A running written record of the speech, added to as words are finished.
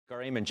Our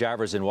Eamon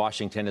Javers in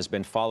Washington has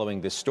been following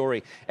this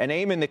story. And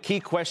Eamon, the key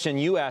question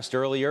you asked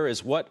earlier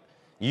is what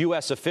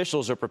U.S.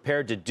 officials are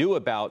prepared to do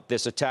about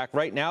this attack.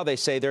 Right now, they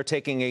say they're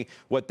taking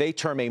what they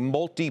term a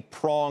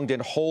multi-pronged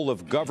and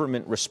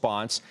whole-of-government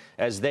response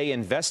as they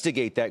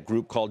investigate that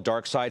group called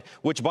DarkSide,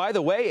 which, by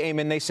the way,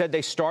 Eamon, they said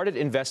they started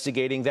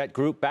investigating that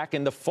group back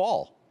in the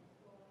fall.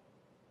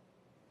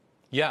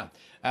 Yeah,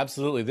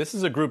 absolutely. This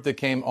is a group that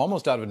came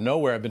almost out of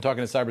nowhere. I've been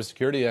talking to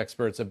cybersecurity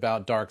experts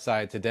about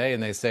DarkSide today,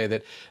 and they say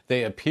that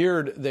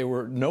they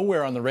were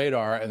nowhere on the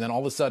radar, and then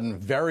all of a sudden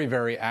very,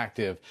 very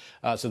active.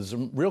 So there's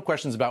some real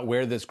questions about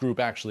where this group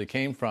actually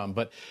came from.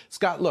 But,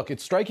 Scott, look,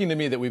 it's striking to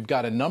me that we've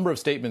got a number of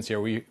statements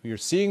here. You're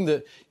seeing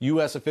the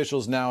U.S.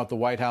 officials now at the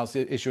White House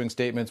issuing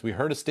statements. We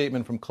heard a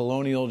statement from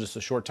Colonial just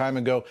a short time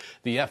ago.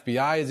 The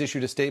FBI has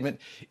issued a statement.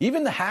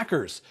 Even the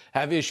hackers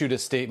have issued a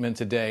statement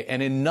today.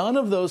 And in none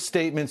of those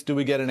statements do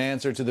we get an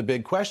answer to the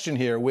big question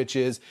here, which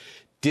is,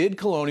 did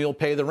Colonial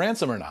pay the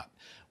ransom or not?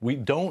 We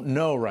don't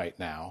know right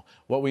now.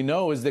 What we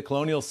know is that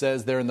Colonial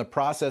says they're in the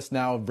process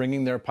now of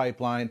bringing their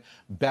pipeline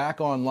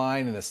back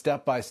online in a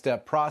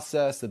step-by-step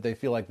process, that they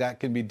feel like that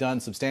can be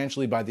done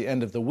substantially by the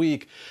end of the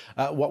week.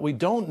 What we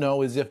don't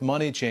know is if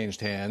money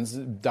changed hands,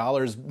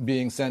 dollars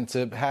being sent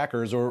to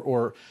hackers,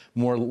 or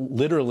more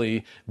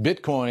literally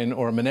Bitcoin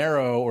or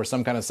Monero or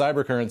some kind of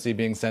cyber currency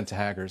being sent to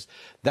hackers.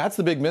 That's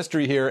the big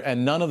mystery here,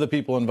 and none of the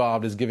people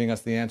involved is giving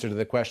us the answer to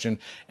the question.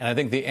 And I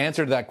think the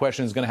answer to that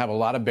question is going to have a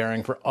lot of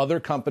bearing for other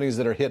companies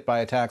that are hit by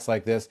attacks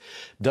like this.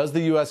 Does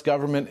the U.S.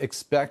 government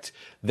expect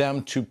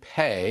them to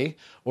pay,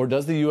 or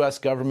does the U.S.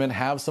 government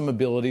have some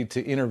ability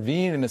to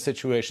intervene in a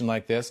situation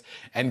like this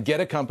and get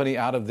a company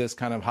out of this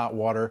kind of hot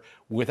water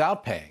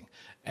without paying?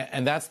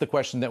 And that's the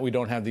question that we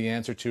don't have the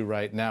answer to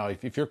right now.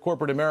 If you're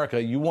corporate America,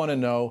 you want to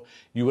know,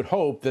 you would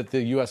hope that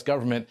the U.S.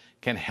 government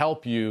can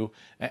help you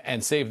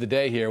and save the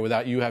day here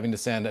without you having to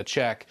send a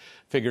check,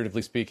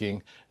 figuratively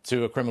speaking,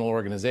 to a criminal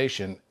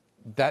organization.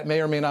 That may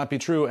or may not be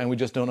true, and we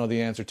just don't know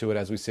the answer to it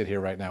as we sit here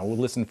right now. We'll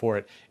listen for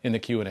it in the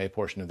Q&A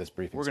portion of this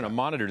briefing. We're going to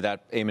monitor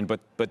that, Eamon,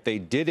 but they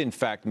did, in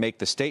fact, make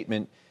the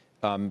statement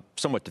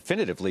somewhat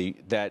definitively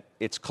that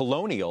it's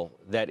Colonial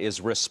that is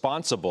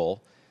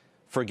responsible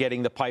for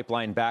getting the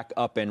pipeline back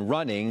up and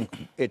running.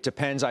 It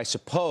depends, I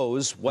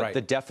suppose, what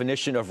the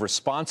definition of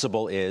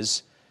responsible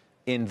is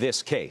in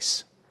this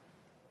case.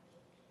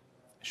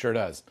 Sure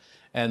does.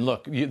 And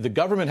look, the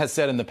government has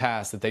said in the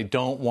past that they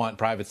don't want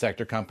private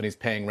sector companies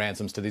paying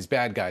ransoms to these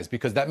bad guys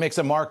because that makes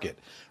a market,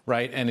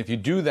 right? And if you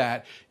do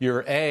that,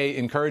 you're A,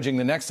 encouraging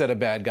the next set of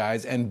bad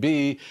guys, and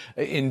B,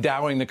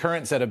 endowing the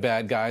current set of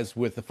bad guys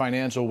with the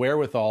financial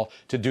wherewithal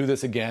to do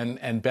this again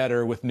and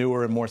better with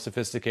newer and more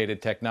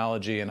sophisticated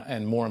technology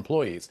and more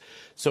employees.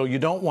 So you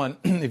don't want,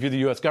 if you're the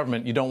U.S.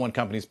 government, you don't want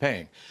companies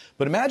paying.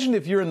 But imagine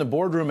if you're in the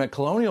boardroom at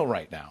Colonial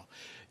right now.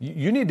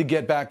 You need to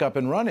get back up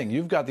and running.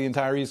 You've got the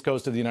entire East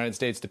Coast of the United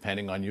States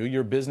depending on you.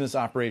 Your business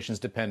operations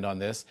depend on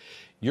this.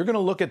 You're going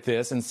to look at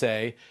this and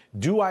say,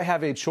 do I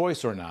have a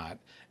choice or not?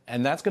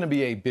 And that's going to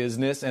be a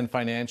business and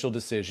financial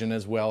decision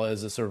as well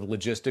as a sort of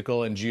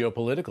logistical and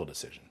geopolitical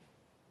decision.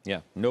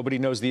 Yeah, nobody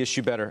knows the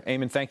issue better.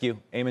 Eamon, thank you.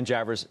 Eamon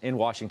Javers in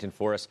Washington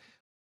for us.